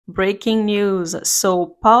Breaking news.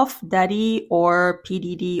 So Puff Daddy or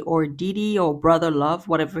PDD or Diddy or Brother Love,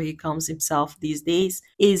 whatever he calls himself these days,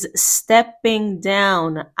 is stepping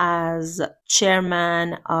down as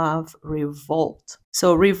chairman of Revolt.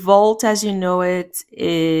 So Revolt, as you know it,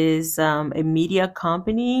 is a media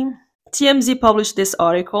company. TMZ published this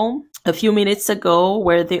article a few minutes ago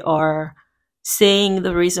where they are saying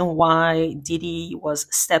the reason why Diddy was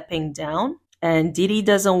stepping down. And Diddy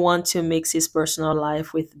doesn't want to mix his personal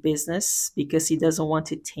life with business because he doesn't want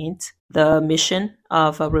to taint the mission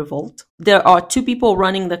of a Revolt. There are two people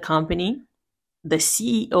running the company, the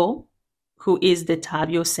CEO, who is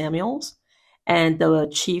Detavio Samuels, and the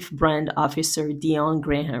chief brand officer, Dion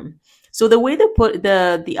Graham. So the way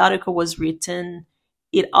the article was written,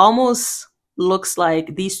 it almost looks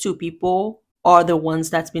like these two people are the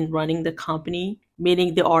ones that's been running the company,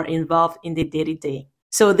 meaning they are involved in the day-to-day.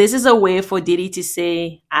 So this is a way for Diddy to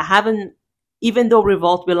say, I haven't, even though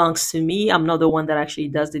Revolt belongs to me, I'm not the one that actually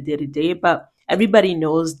does the day-to-day, but everybody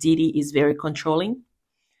knows Diddy is very controlling.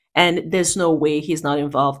 And there's no way he's not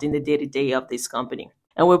involved in the day-to-day of this company.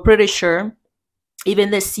 And we're pretty sure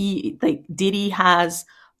even Diddy has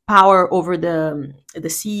power over the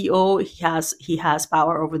CEO. He has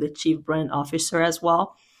power over the chief brand officer as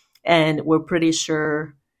well. And we're pretty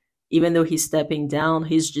sure even though he's stepping down,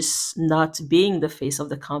 he's just not being the face of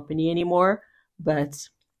the company anymore, but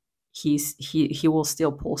he will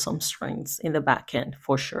still pull some strings in the back end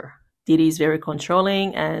for sure. Diddy is very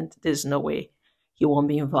controlling and there's no way he won't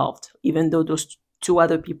be involved, even though those two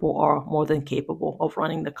other people are more than capable of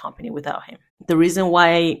running the company without him. The reason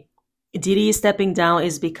why Diddy is stepping down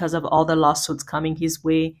is because of all the lawsuits coming his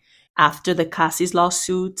way. After the Cassie's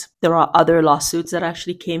lawsuit, there are other lawsuits that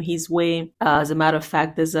actually came his way. As a matter of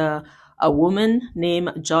fact, there's a woman named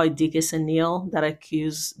joidickerson-neal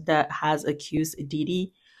that has accused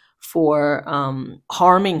Diddy for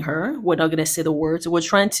harming her. We're not going to say the words. We're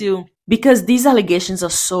trying to, because these allegations are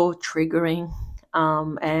so triggering.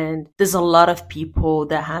 And there's a lot of people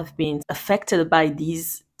that have been affected by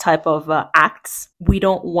these type of acts. We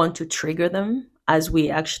don't want to trigger them as we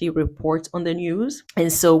actually report on the news.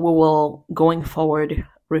 And so we will, going forward,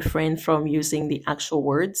 refrain from using the actual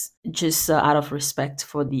words, just out of respect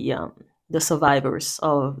for the survivors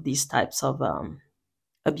of these types of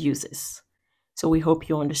abuses. So we hope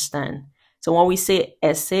you understand. So when we say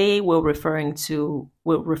SA, we're referring to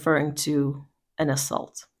an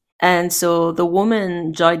assault. And so the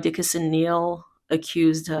woman, joidickerson-neal,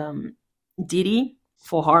 accused Diddy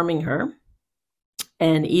for harming her.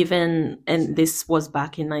 And this was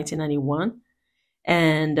back in 1991.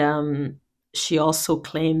 And she also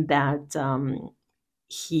claimed that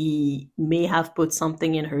he may have put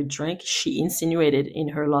something in her drink. She insinuated in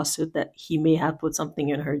her lawsuit that he may have put something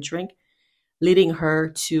in her drink, leading her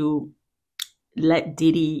to let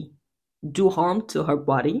Diddy do harm to her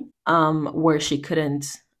body, where she couldn't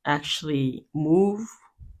actually move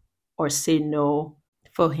or say no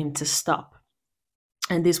for him to stop.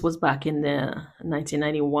 And this was back in the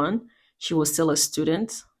 1991. She was still a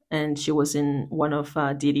student, and she was in one of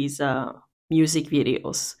Diddy's music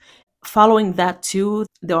videos. Following that too,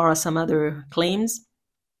 there are some other claims.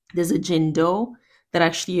 There's a Jane Doe that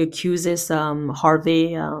actually accuses Harve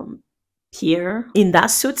Pierre. In that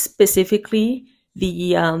suit specifically,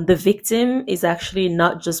 the victim is actually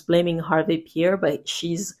not just blaming Harve Pierre, but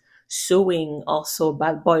she's suing also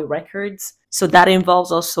Bad Boy Records. So that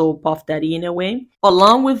involves also Puff Daddy in a way.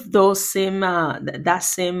 Along with those same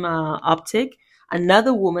optic,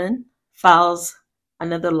 another woman files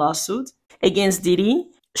another lawsuit against Diddy.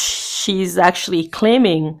 She's actually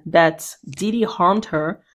claiming that Diddy harmed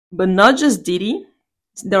her, but not just Diddy.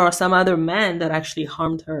 There are some other men that actually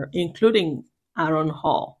harmed her, including Aaron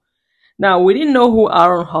Hall. Now, we didn't know who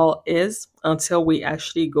Aaron Hall is until we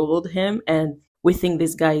actually Googled him, and we think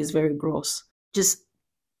this guy is very gross. Just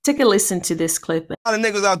take a listen to this clip. A lot of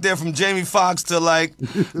niggas out there from Jamie Foxx to like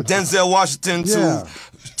Denzel Washington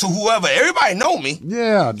to whoever. Everybody know me.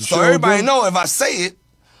 Yeah. So everybody know if I say it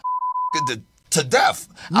to death.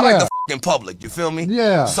 I like the fucking public, you feel me?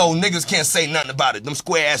 Yeah. So niggas can't say nothing about it. Them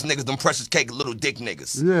square ass niggas, them precious cake little dick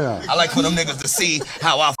niggas. Yeah. I like for them niggas to see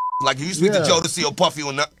how I like if you speak to Jodeci or Puffy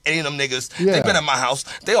or any of them niggas, they been at my house,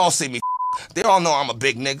 they all see me. They all know I'm a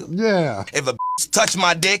big nigga. Yeah. If a touch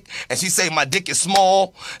my dick and she say my dick is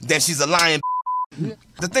small, then she's a lying.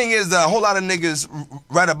 The thing is, a whole lot of niggas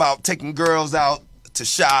write about taking girls out to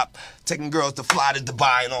shop, taking girls to fly to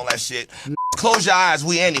Dubai and all that shit. Close your eyes,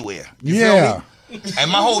 we anywhere. You feel me?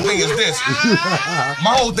 And my whole thing is this.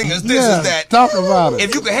 My whole thing is this is that talk about it.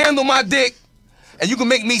 If you can handle my dick and you can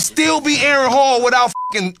make me still be Aaron Hall without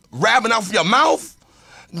fucking rapping out of your mouth,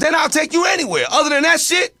 then I'll take you anywhere. Other than that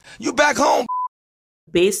shit, You back home.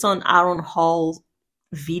 Based on Aaron Hall's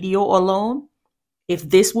video alone, if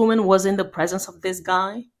this woman was in the presence of this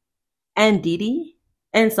guy and Diddy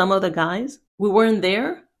and some other guys, we weren't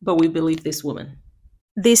there, but we believe this woman.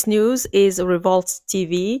 This news is Revolt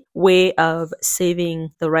TV way of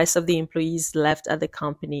saving the rest of the employees left at the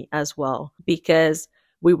company as well, because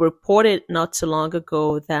we reported not too long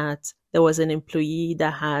ago that there was an employee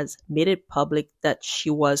that has made it public that she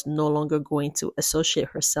was no longer going to associate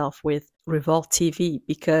herself with Revolt TV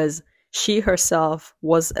because she herself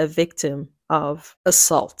was a victim of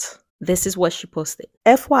assault. This is what she posted.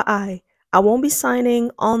 FYI, I won't be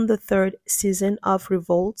signing on the third season of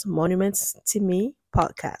Revolt Monuments to Me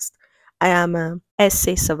podcast. I am a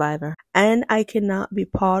essay survivor and I cannot be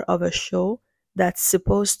part of a show that's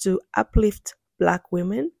supposed to uplift Black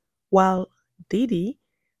women while Diddy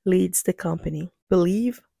leads the company.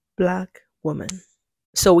 Believe Black woman.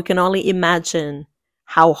 So we can only imagine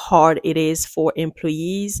how hard it is for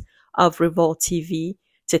employees of Revolt TV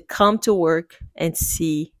to come to work and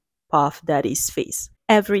see Puff Daddy's face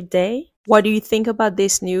every day. What do you think about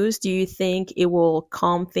this news? Do you think it will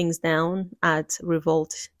calm things down at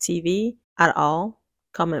Revolt TV at all?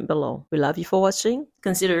 Comment below. We love you for watching.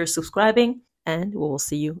 Consider subscribing and we will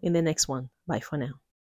see you in the next one. Bye for now.